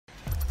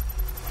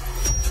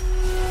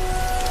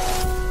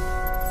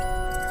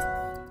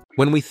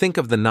When we think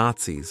of the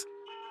Nazis,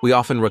 we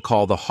often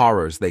recall the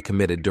horrors they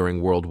committed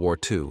during World War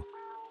II.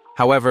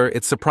 However,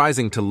 it's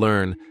surprising to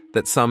learn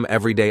that some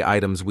everyday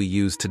items we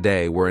use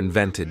today were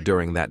invented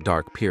during that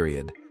dark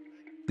period.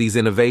 These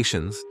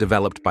innovations,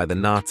 developed by the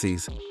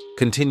Nazis,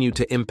 continue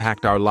to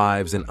impact our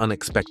lives in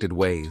unexpected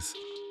ways.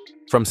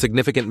 From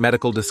significant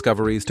medical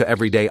discoveries to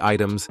everyday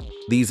items,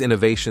 these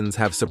innovations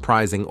have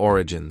surprising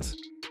origins.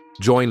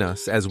 Join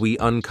us as we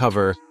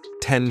uncover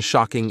 10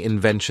 shocking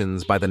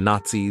inventions by the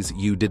Nazis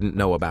you didn't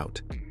know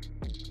about.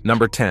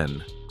 Number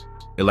 10.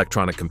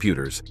 Electronic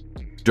computers.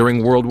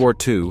 During World War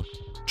II,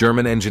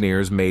 German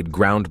engineers made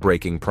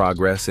groundbreaking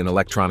progress in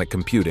electronic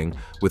computing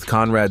with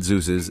Konrad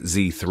Zuse's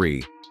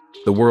Z3,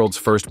 the world's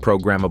first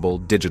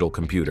programmable digital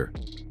computer.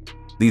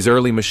 These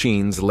early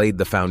machines laid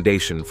the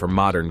foundation for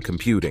modern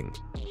computing,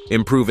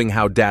 improving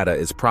how data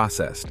is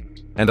processed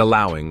and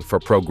allowing for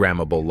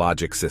programmable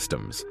logic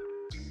systems.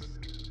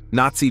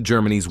 Nazi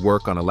Germany's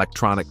work on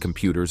electronic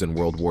computers in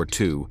World War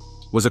II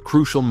was a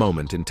crucial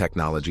moment in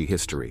technology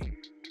history.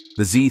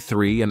 The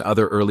Z3 and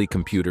other early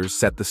computers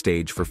set the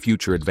stage for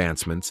future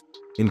advancements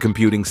in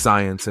computing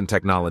science and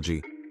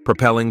technology,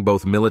 propelling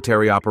both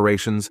military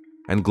operations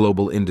and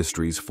global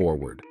industries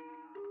forward.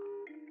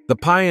 The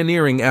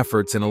pioneering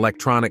efforts in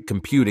electronic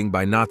computing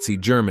by Nazi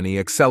Germany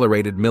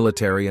accelerated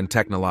military and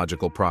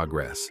technological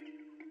progress.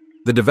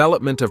 The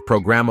development of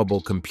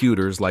programmable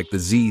computers like the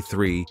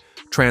Z3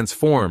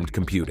 transformed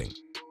computing,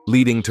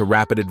 leading to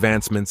rapid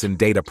advancements in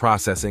data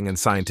processing and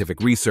scientific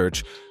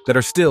research that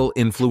are still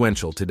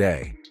influential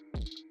today.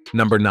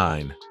 Number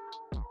 9.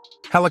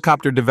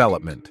 Helicopter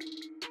development.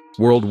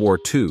 World War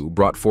II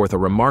brought forth a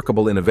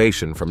remarkable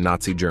innovation from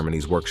Nazi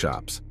Germany's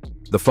workshops,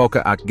 the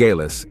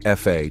Fokker-Achilles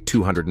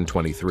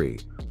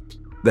Fa-223.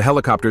 The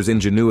helicopter's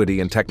ingenuity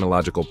and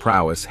technological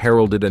prowess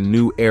heralded a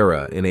new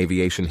era in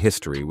aviation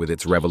history with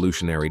its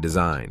revolutionary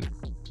design.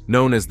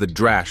 Known as the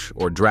Drache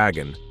or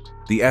Dragon,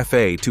 the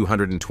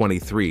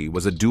Fa-223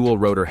 was a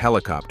dual-rotor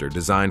helicopter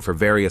designed for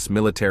various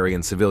military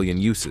and civilian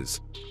uses.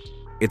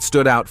 It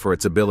stood out for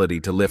its ability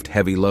to lift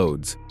heavy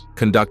loads,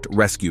 conduct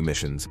rescue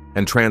missions,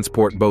 and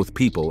transport both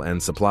people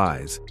and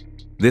supplies.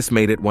 This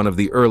made it one of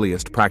the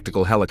earliest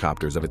practical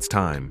helicopters of its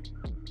time.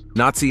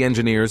 Nazi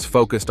engineers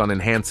focused on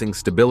enhancing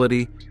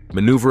stability,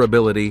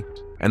 maneuverability,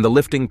 and the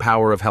lifting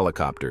power of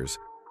helicopters,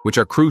 which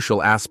are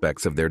crucial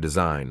aspects of their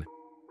design.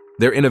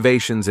 Their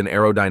innovations in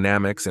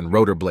aerodynamics and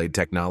rotor blade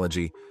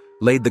technology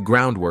laid the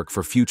groundwork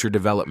for future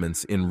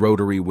developments in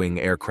rotary wing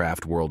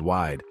aircraft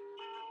worldwide.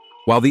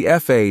 While the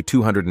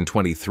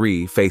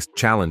Fa-223 faced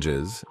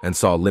challenges and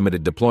saw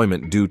limited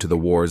deployment due to the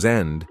war's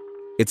end,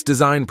 its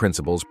design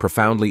principles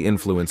profoundly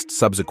influenced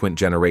subsequent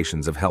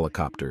generations of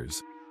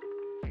helicopters.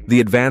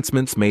 The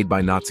advancements made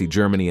by Nazi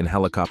Germany in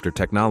helicopter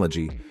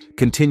technology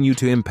continue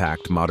to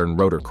impact modern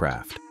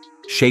rotorcraft,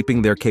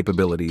 shaping their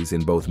capabilities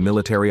in both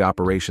military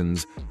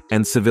operations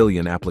and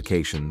civilian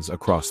applications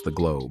across the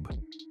globe.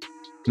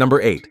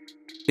 Number 8.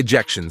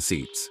 Ejection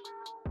seats.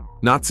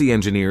 Nazi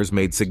engineers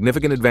made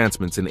significant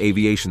advancements in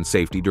aviation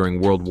safety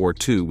during World War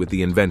II with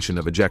the invention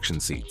of ejection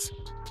seats.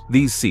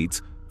 These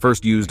seats,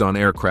 first used on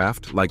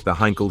aircraft like the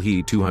Heinkel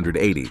He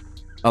 280,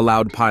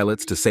 allowed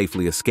pilots to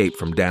safely escape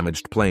from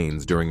damaged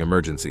planes during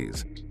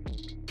emergencies.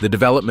 The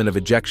development of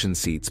ejection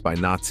seats by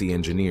Nazi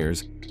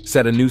engineers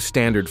set a new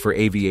standard for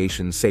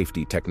aviation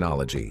safety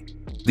technology.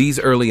 These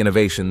early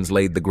innovations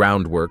laid the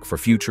groundwork for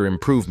future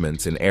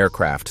improvements in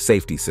aircraft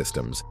safety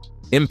systems,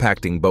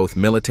 impacting both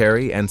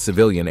military and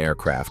civilian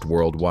aircraft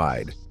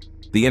worldwide.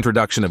 The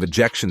introduction of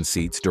ejection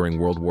seats during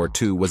World War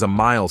II was a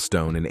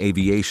milestone in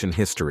aviation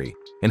history,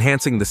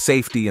 enhancing the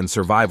safety and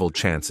survival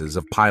chances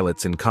of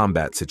pilots in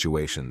combat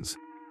situations.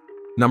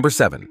 Number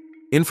 7.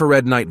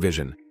 Infrared night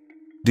vision.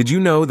 Did you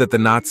know that the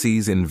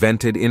Nazis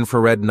invented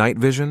infrared night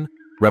vision,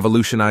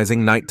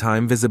 revolutionizing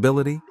nighttime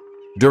visibility?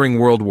 During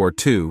World War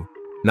II,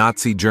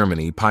 Nazi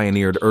Germany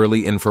pioneered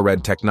early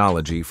infrared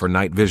technology for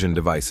night vision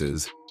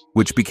devices,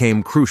 which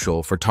became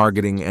crucial for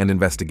targeting and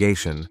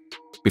investigation.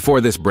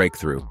 Before this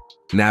breakthrough,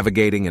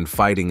 navigating and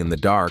fighting in the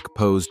dark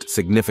posed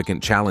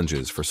significant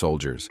challenges for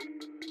soldiers.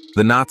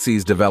 The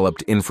Nazis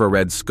developed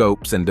infrared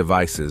scopes and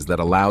devices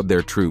that allowed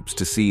their troops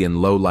to see in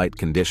low-light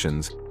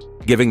conditions,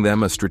 giving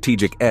them a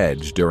strategic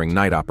edge during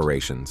night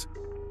operations.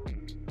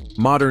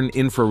 Modern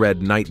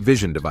infrared night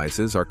vision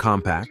devices are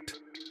compact,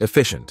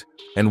 efficient,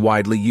 and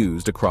widely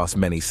used across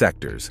many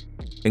sectors,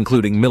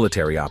 including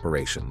military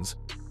operations,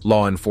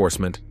 law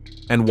enforcement,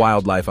 and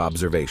wildlife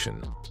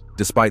observation,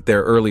 despite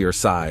their earlier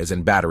size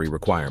and battery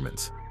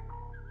requirements.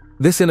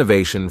 This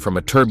innovation from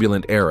a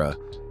turbulent era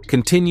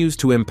continues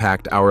to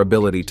impact our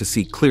ability to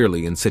see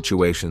clearly in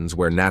situations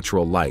where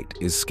natural light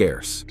is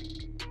scarce.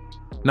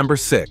 Number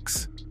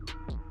 6.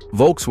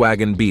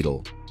 Volkswagen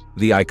Beetle,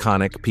 the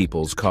iconic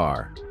people's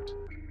car.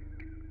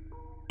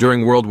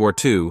 During World War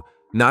II,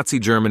 Nazi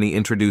Germany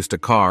introduced a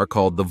car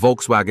called the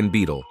Volkswagen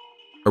Beetle,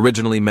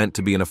 originally meant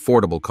to be an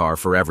affordable car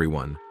for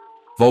everyone.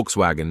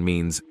 Volkswagen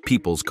means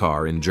people's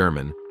car in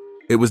German.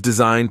 It was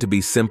designed to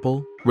be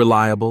simple,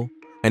 reliable,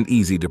 and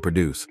easy to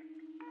produce.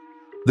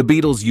 The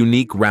Beetle's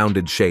unique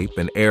rounded shape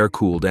and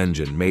air-cooled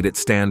engine made it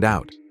stand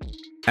out.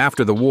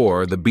 After the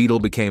war, the Beetle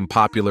became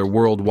popular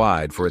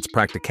worldwide for its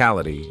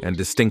practicality and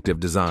distinctive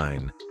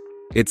design.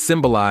 It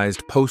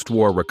symbolized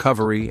post-war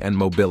recovery and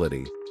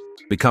mobility,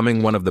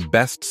 becoming one of the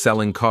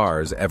best-selling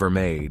cars ever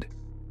made.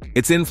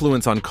 Its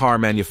influence on car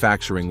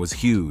manufacturing was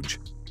huge,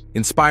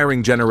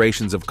 inspiring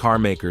generations of car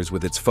makers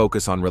with its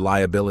focus on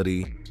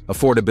reliability,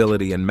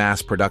 affordability, and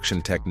mass production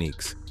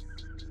techniques.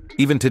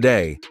 Even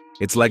today,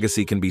 its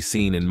legacy can be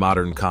seen in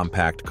modern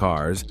compact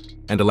cars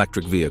and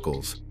electric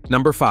vehicles.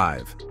 Number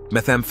 5.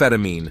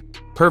 Methamphetamine.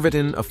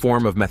 Pervitin, a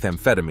form of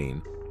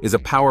methamphetamine, is a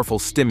powerful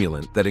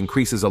stimulant that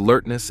increases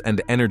alertness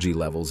and energy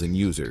levels in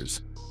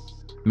users.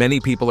 Many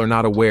people are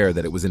not aware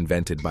that it was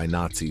invented by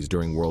Nazis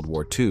during World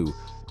War II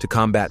to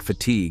combat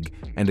fatigue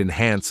and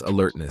enhance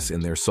alertness in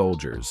their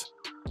soldiers.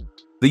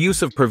 The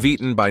use of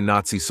Pervitin by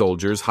Nazi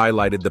soldiers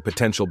highlighted the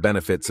potential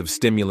benefits of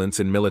stimulants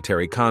in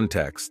military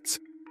contexts,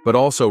 but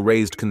also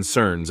raised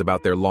concerns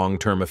about their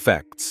long-term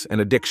effects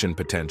and addiction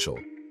potential.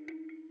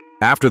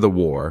 After the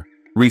war,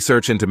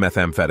 research into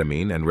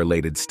methamphetamine and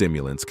related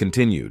stimulants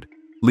continued,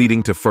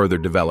 leading to further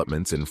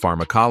developments in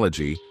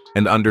pharmacology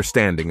and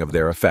understanding of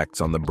their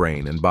effects on the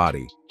brain and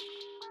body.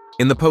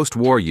 In the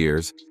post-war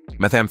years,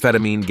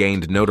 methamphetamine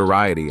gained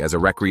notoriety as a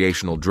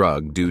recreational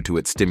drug due to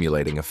its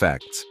stimulating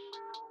effects.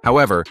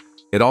 However,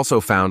 it also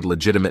found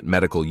legitimate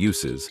medical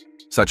uses,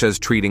 such as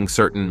treating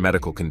certain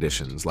medical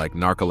conditions like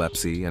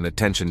narcolepsy and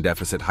attention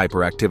deficit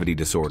hyperactivity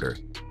disorder,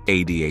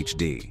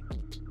 ADHD.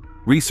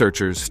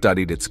 Researchers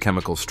studied its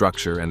chemical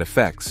structure and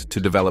effects to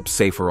develop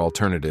safer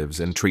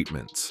alternatives and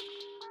treatments.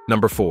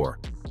 Number 4.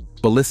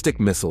 Ballistic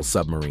missile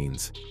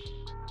submarines.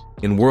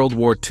 In World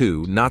War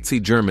II, Nazi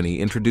Germany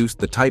introduced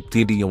the Type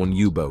D-1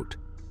 U-boat,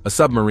 a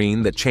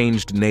submarine that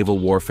changed naval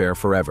warfare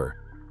forever.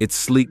 Its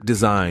sleek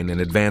design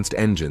and advanced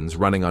engines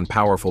running on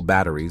powerful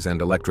batteries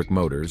and electric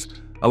motors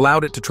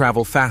allowed it to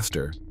travel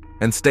faster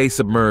and stay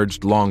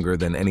submerged longer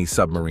than any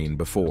submarine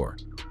before.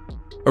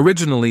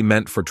 Originally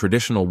meant for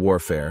traditional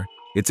warfare,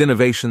 its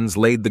innovations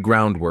laid the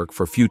groundwork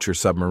for future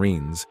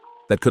submarines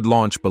that could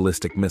launch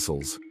ballistic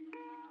missiles.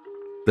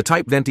 The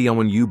Type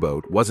D-1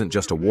 U-boat wasn't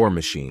just a war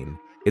machine,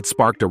 it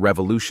sparked a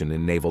revolution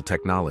in naval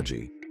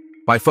technology.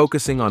 By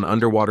focusing on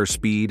underwater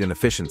speed and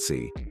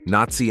efficiency,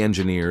 Nazi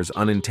engineers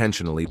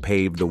unintentionally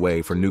paved the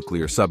way for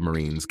nuclear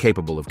submarines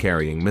capable of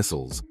carrying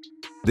missiles.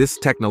 This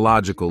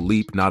technological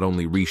leap not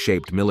only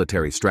reshaped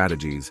military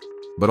strategies,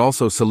 but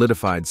also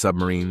solidified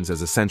submarines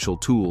as essential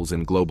tools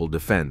in global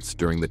defense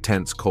during the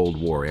tense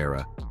Cold War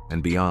era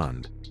and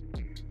beyond.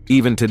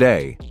 Even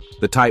today,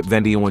 the Type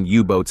D-1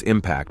 U-boat's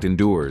impact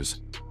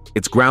endures.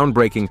 Its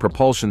groundbreaking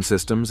propulsion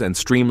systems and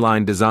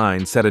streamlined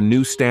design set a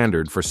new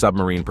standard for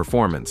submarine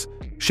performance,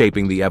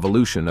 shaping the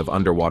evolution of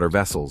underwater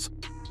vessels.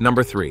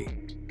 Number 3.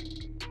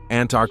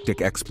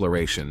 Antarctic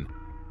exploration.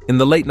 In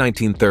the late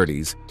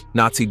 1930s,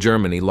 Nazi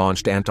Germany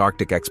launched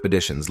Antarctic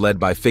expeditions led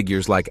by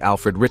figures like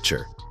Alfred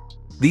Richter.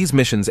 These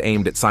missions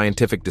aimed at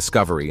scientific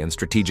discovery and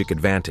strategic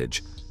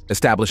advantage,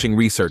 establishing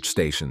research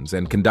stations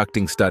and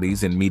conducting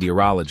studies in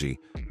meteorology,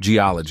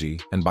 geology,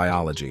 and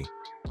biology.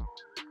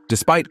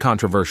 Despite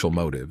controversial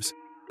motives,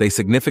 they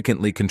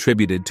significantly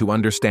contributed to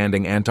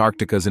understanding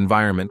Antarctica's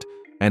environment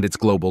and its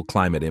global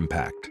climate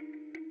impact.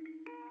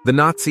 The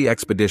Nazi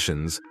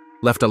expeditions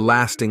left a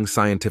lasting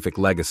scientific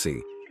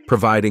legacy,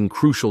 providing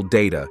crucial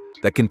data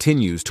that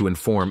continues to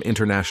inform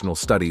international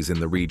studies in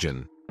the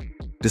region.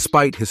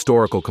 Despite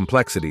historical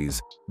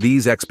complexities,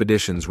 these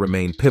expeditions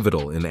remain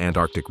pivotal in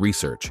Antarctic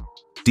research,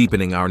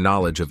 deepening our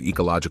knowledge of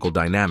ecological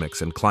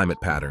dynamics and climate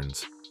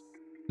patterns.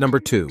 Number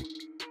 2.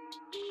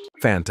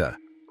 Fanta.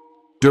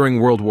 During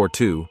World War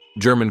II,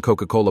 German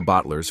Coca-Cola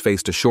bottlers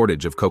faced a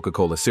shortage of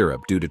Coca-Cola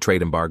syrup due to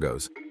trade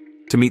embargoes.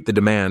 To meet the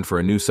demand for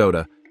a new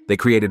soda, they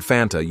created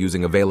Fanta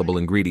using available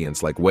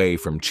ingredients like whey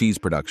from cheese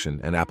production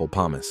and apple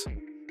pomace.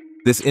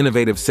 This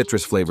innovative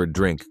citrus-flavored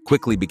drink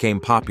quickly became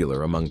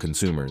popular among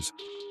consumers.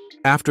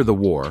 After the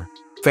war,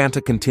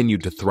 Fanta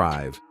continued to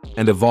thrive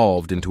and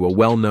evolved into a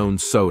well-known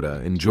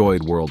soda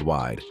enjoyed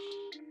worldwide.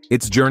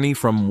 Its journey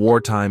from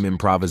wartime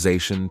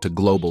improvisation to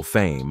global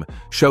fame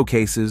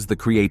showcases the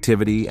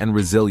creativity and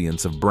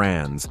resilience of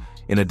brands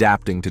in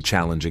adapting to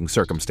challenging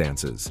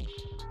circumstances.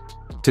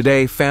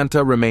 Today,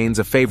 Fanta remains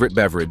a favorite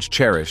beverage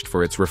cherished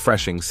for its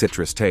refreshing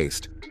citrus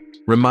taste,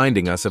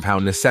 reminding us of how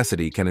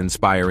necessity can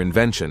inspire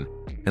invention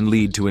and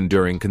lead to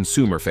enduring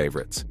consumer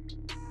favorites.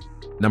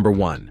 Number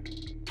 1.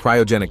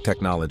 Cryogenic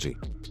technology.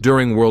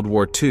 During World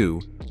War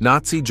II,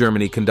 Nazi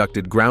Germany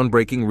conducted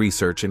groundbreaking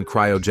research in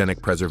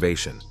cryogenic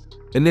preservation.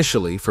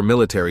 Initially for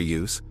military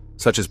use,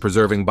 such as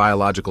preserving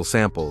biological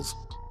samples,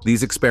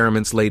 these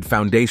experiments laid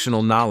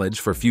foundational knowledge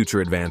for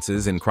future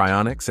advances in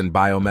cryonics and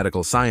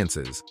biomedical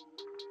sciences.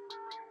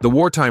 The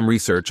wartime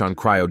research on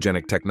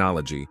cryogenic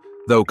technology,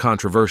 though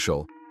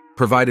controversial,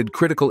 provided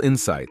critical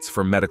insights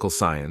for medical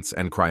science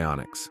and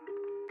cryonics.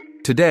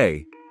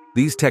 Today,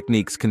 these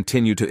techniques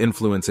continue to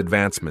influence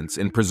advancements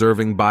in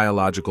preserving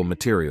biological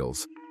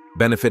materials,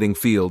 benefiting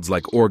fields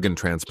like organ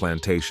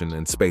transplantation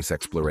and space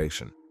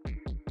exploration.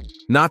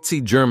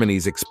 Nazi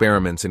Germany's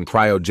experiments in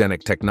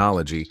cryogenic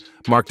technology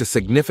marked a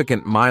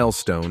significant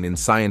milestone in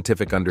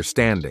scientific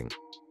understanding,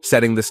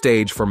 setting the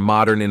stage for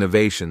modern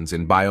innovations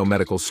in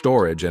biomedical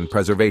storage and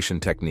preservation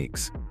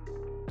techniques.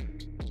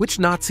 Which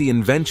Nazi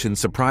invention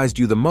surprised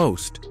you the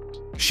most?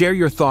 Share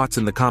your thoughts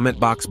in the comment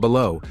box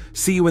below.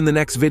 See you in the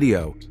next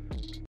video.